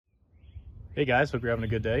Hey guys, hope you're having a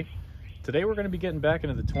good day. Today we're going to be getting back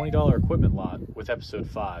into the $20 equipment lot with episode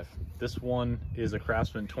 5. This one is a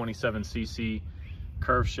Craftsman 27cc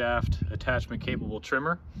curve shaft attachment capable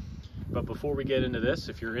trimmer. But before we get into this,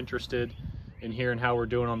 if you're interested in hearing how we're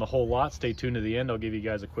doing on the whole lot, stay tuned to the end. I'll give you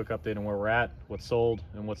guys a quick update on where we're at, what's sold,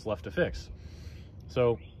 and what's left to fix.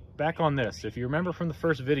 So back on this, if you remember from the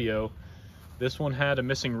first video, this one had a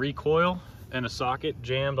missing recoil and a socket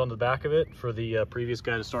jammed on the back of it for the previous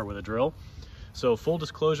guy to start with a drill. So full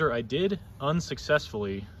disclosure, I did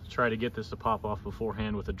unsuccessfully try to get this to pop off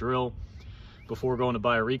beforehand with a drill before going to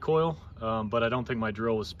buy a recoil, but I don't think my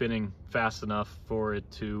drill was spinning fast enough for it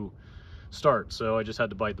to start, so I just had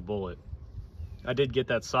to bite the bullet. I did get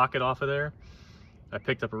that socket off of there. I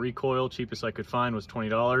picked up a recoil, cheapest I could find was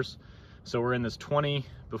 $20. So we're in this 20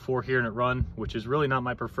 before hearing it run, which is really not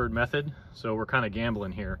my preferred method, so we're kind of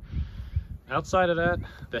gambling here. Outside of that,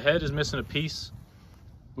 the head is missing a piece,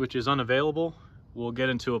 which is unavailable. We'll get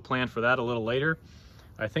into a plan for that a little later.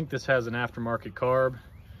 I think this has an aftermarket carb,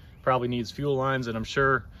 probably needs fuel lines, and I'm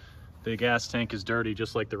sure the gas tank is dirty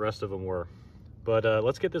just like the rest of them were. But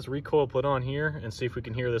let's get this recoil put on here and see if we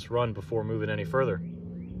can hear this run before moving any further.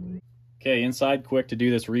 Okay, inside quick to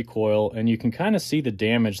do this recoil, and you can kind of see the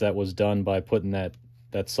damage that was done by putting that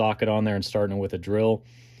socket on there and starting with a drill.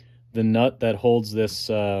 The nut that holds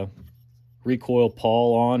this recoil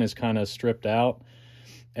pawl on is kind of stripped out.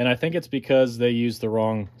 And I think it's because they used the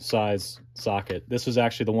wrong size socket. This was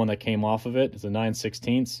actually the one that came off of it. It's a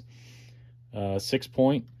 9/16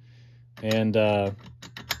 6-point, and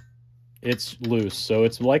it's loose. So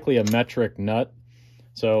it's likely a metric nut.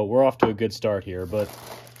 So we're off to a good start here. But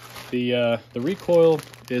the recoil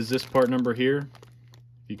is this part number here.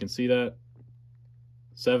 If you can see that,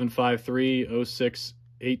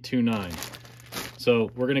 753-06829. So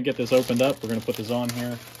we're gonna get this opened up. We're gonna put this on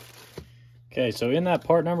here. Okay, so in that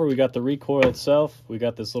part number, we got the recoil itself, we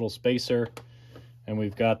got this little spacer, and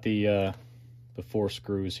we've got the 4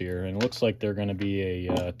 screws here. And it looks like they're going to be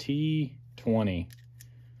a T20.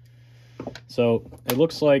 So it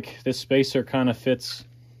looks like this spacer kind of fits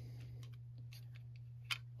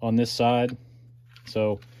on this side.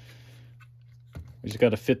 So we just got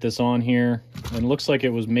to fit this on here. And it looks like it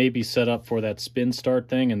was maybe set up for that spin start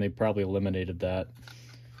thing, and they probably eliminated that.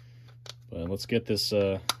 But let's get this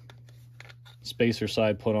spacer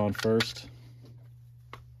side put on first.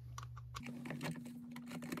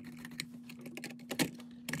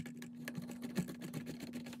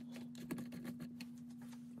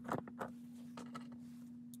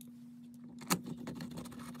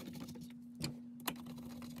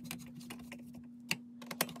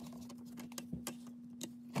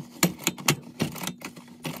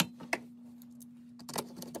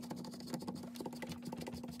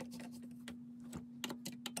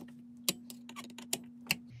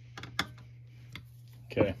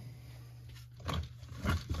 Okay.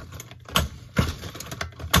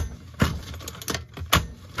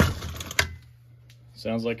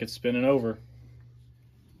 Sounds like it's spinning over.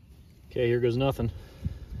 Okay, here goes nothing.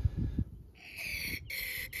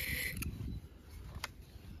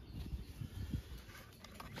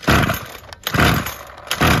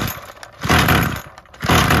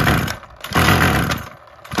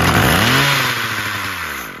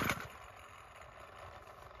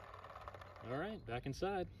 Back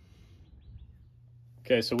inside.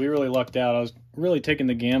 Okay, so we really lucked out. I was really taking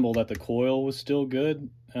the gamble that the coil was still good.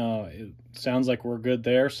 It sounds like we're good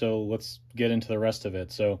there, so let's get into the rest of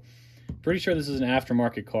it. So pretty sure this is an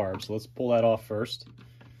aftermarket carb, so let's pull that off first.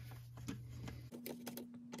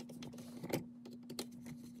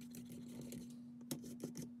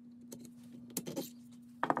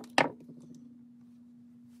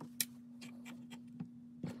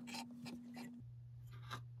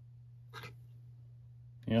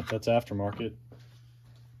 Yep, that's aftermarket.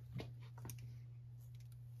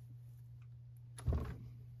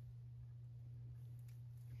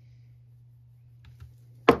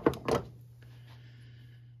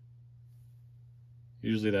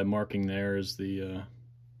 Usually that marking there is the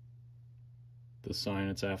sign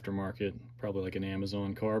it's aftermarket, probably like an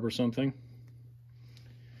Amazon carb or something.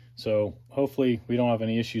 So hopefully we don't have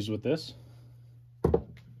any issues with this.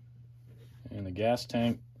 And the gas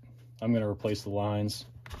tank, I'm going to replace the lines.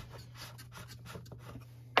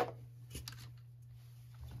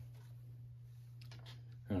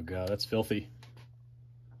 Oh God, that's filthy.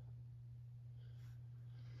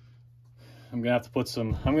 I'm gonna have to put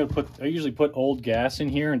some, I usually put old gas in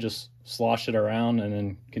here and just slosh it around and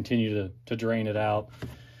then continue to drain it out.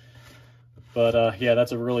 But yeah,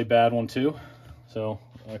 that's a really bad one too. So,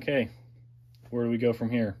 okay, where do we go from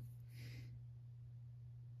here?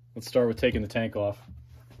 Let's start with taking the tank off.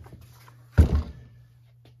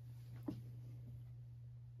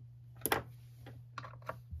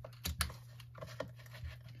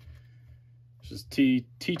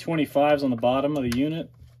 T25s on the bottom of the unit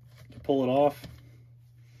to pull it off.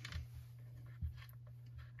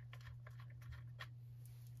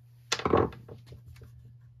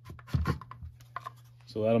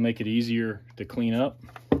 So that'll make it easier to clean up.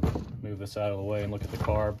 Move this out of the way and look at the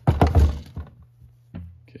carb.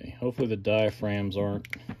 Okay, hopefully the diaphragms aren't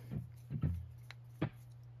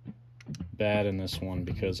bad in this one,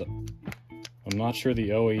 because I'm not sure the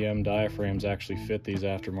OEM diaphragms actually fit these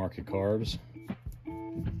aftermarket carbs.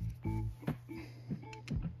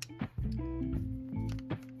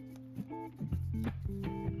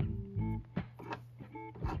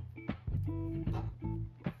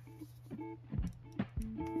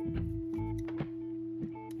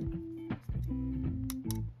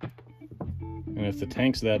 And if the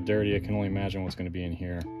tank's that dirty, I can only imagine what's going to be in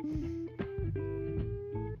here.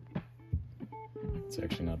 It's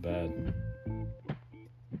actually not bad.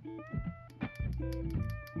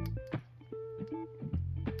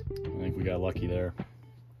 I think we got lucky there.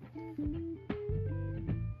 And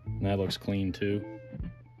that looks clean too.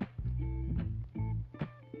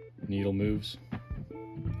 Needle moves.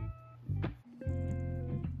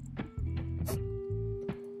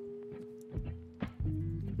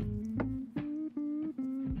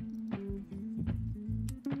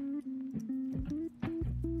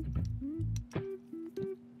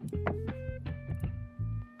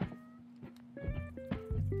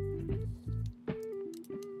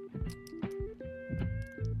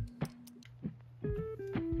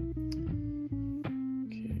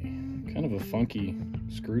 Kind of a funky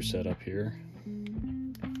screw setup here.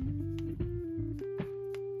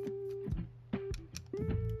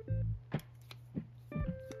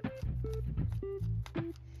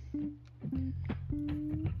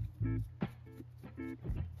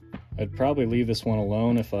 I'd probably leave this one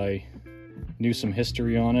alone if I knew some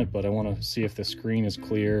history on it, but I want to see if the screen is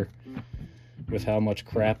clear with how much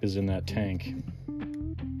crap is in that tank.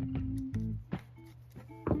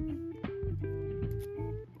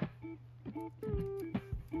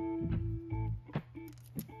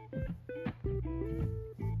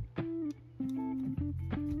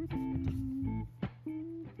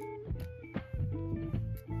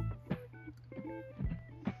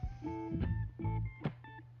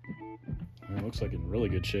 It looks like in really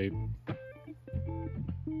good shape. I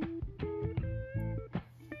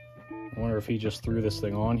wonder if he just threw this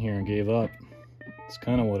thing on here and gave up. It's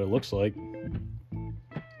kind of what it looks like.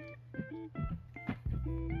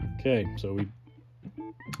 Okay, so we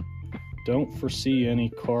don't foresee any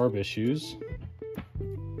carb issues.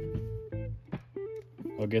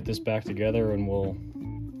 I'll get this back together and we'll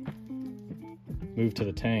move to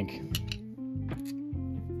the tank.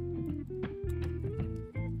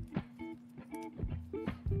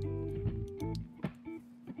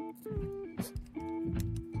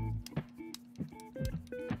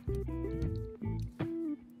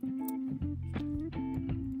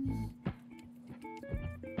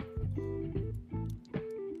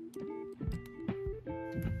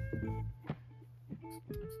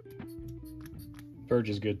 Purge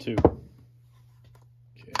is good too.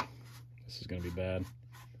 Okay, this is going to be bad.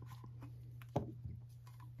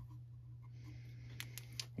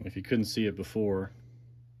 If you couldn't see it before,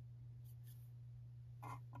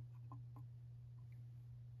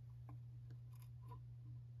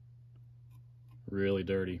 really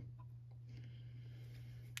dirty.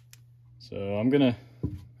 So I'm gonna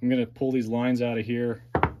pull these lines out of here,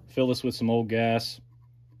 fill this with some old gas,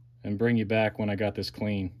 and bring you back when I got this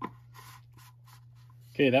clean.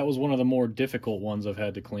 Okay, that was one of the more difficult ones I've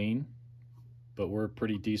had to clean, but we're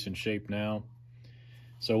pretty decent shape now.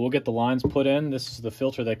 So we'll get the lines put in. This is the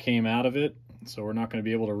filter that came out of it, so we're not going to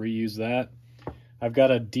be able to reuse that. I've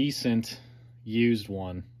got a decent used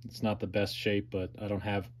one. It's not the best shape, but I don't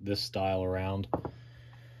have this style around.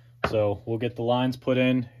 So we'll get the lines put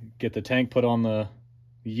in, get the tank put on the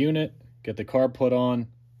unit, get the carb put on,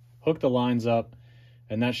 hook the lines up,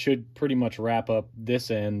 and that should pretty much wrap up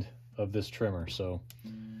this end of this trimmer. So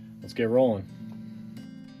let's get rolling.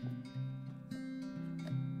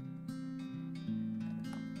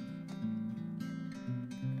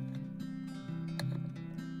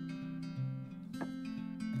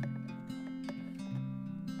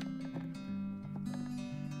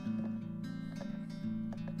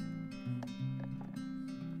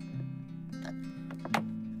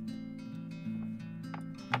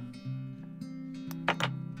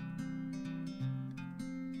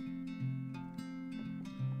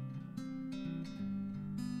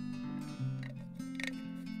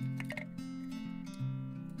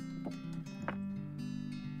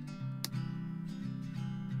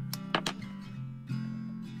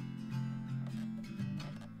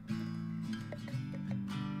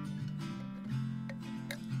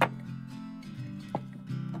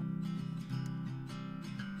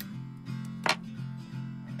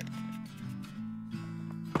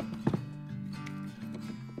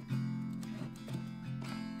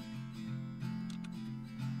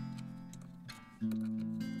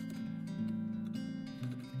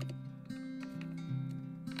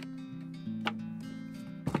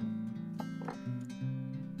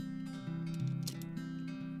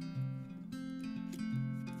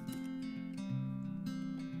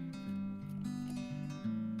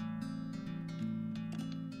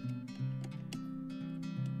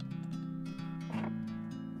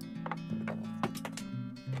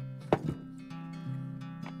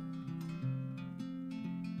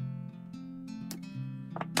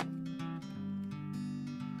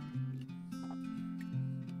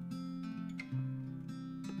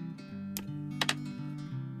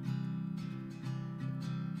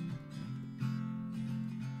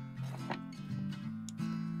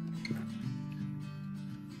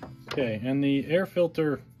 Okay, and the air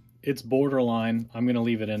filter, it's borderline. I'm gonna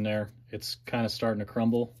leave it in there. It's kind of starting to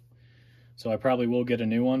crumble. So I probably will get a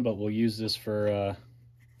new one, but we'll use this for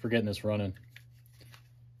getting this running.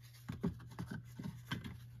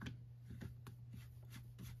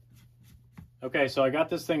 Okay, so I got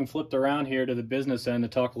this thing flipped around here to the business end to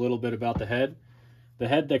talk a little bit about the head. The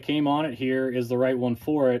head that came on it here is the right one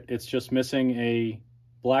for it. It's just missing a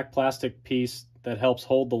black plastic piece that helps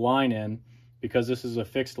hold the line in, because this is a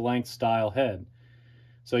fixed length style head.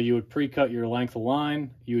 So you would pre-cut your length of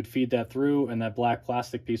line, you would feed that through, and that black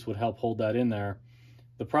plastic piece would help hold that in there.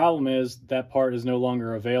 The problem is that part is no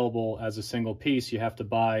longer available as a single piece. You have to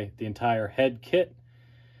buy the entire head kit,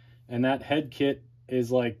 and that head kit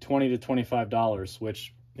is like $20 to $25,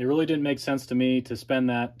 which it really didn't make sense to me to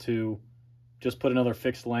spend that to just put another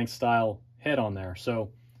fixed length style head on there.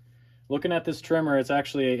 So looking at this trimmer, it's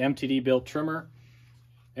actually a MTD built trimmer,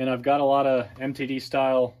 and I've got a lot of MTD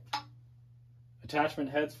style attachment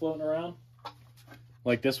heads floating around,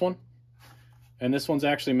 like this one. And this one's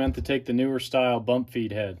actually meant to take the newer style bump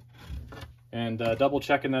feed head. And double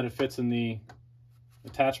checking that it fits in the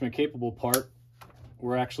attachment capable part,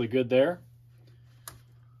 we're actually good there.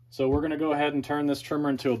 So we're gonna go ahead and turn this trimmer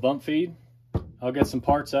into a bump feed. I'll get some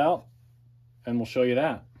parts out and we'll show you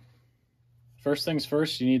that. First things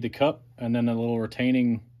first, you need the cup and then a little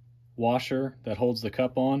retaining washer that holds the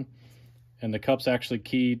cup on. And the cup's actually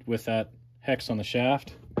keyed with that hex on the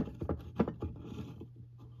shaft.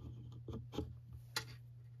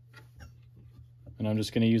 And I'm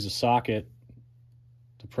just going to use a socket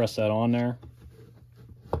to press that on there.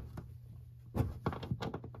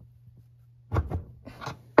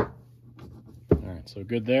 Alright, so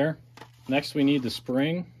good there. Next we need the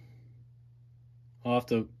spring. I'll have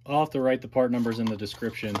to write the part numbers in the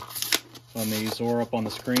description on these or up on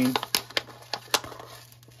the screen.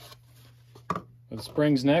 But the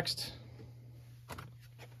spring's next.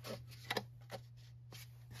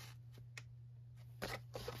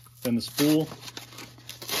 Then the spool.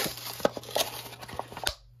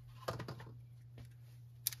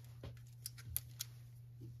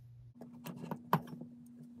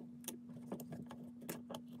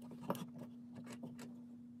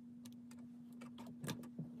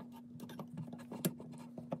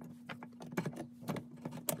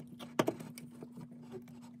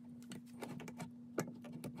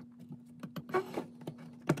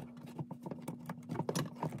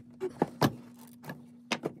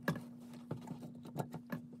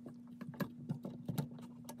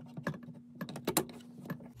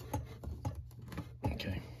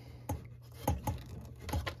 Okay.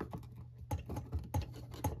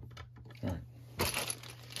 All right.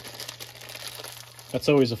 That's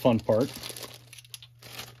always a fun part.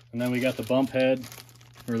 And then we got the bump head,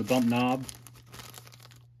 or the bump knob,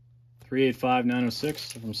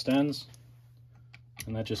 385/906 from Stens,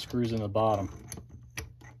 and that just screws in the bottom.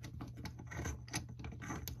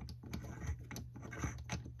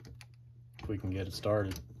 If we can get it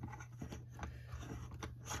started.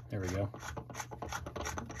 There we go.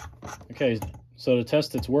 Okay, so to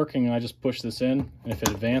test it's working, I just push this in, and if it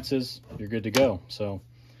advances, you're good to go. So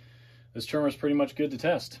this trimmer is pretty much good to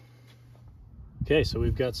test. Okay, so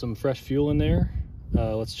we've got some fresh fuel in there.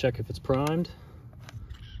 Let's check if it's primed.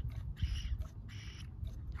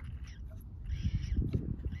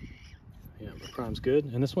 Yeah, the prime's good.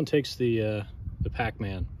 And this one takes the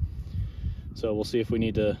Pac-Man. So we'll see if we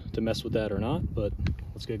need to mess with that or not, but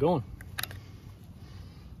let's get going.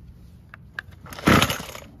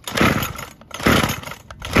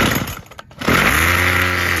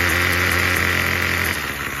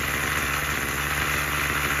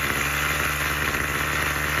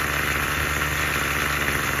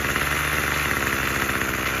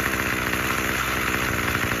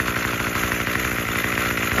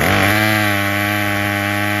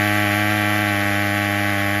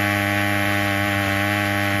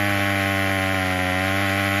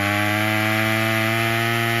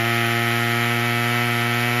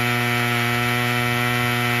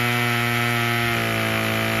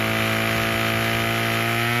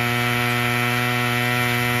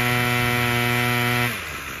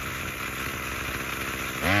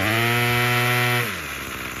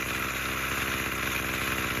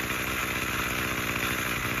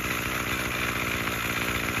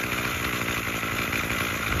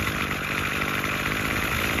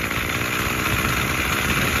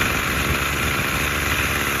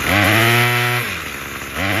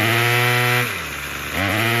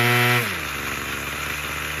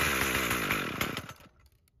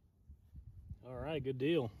 Good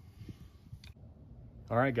deal.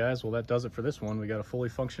 All right, guys, well, that does it for this one. We got a fully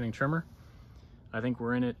functioning trimmer. I think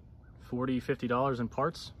we're in at $40–50 in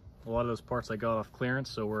parts. A lot of those parts I got off clearance,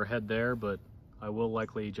 so we're ahead there, but I will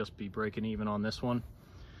likely just be breaking even on this one,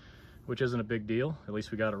 which isn't a big deal. At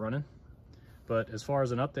least we got it running. But as far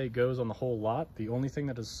as an update goes on the whole lot, the only thing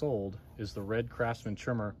that is sold is the red Craftsman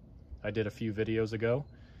trimmer I did a few videos ago.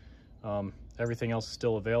 Everything else is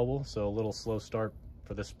still available, so a little slow start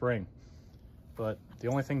for this spring. But the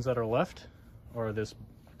only things that are left are this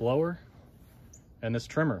blower and this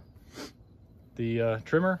trimmer. The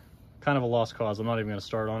trimmer, kind of a lost cause. I'm not even going to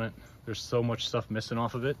start on it. There's so much stuff missing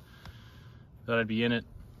off of it that I'd be in it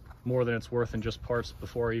more than it's worth in just parts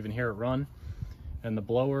before I even hear it run. And the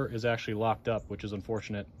blower is actually locked up, which is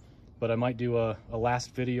unfortunate. But I might do a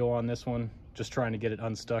last video on this one, just trying to get it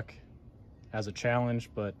unstuck as a challenge,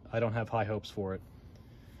 but I don't have high hopes for it.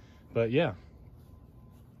 But yeah,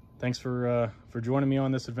 thanks for joining me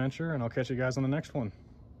on this adventure, and I'll catch you guys on the next one.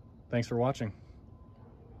 Thanks for watching.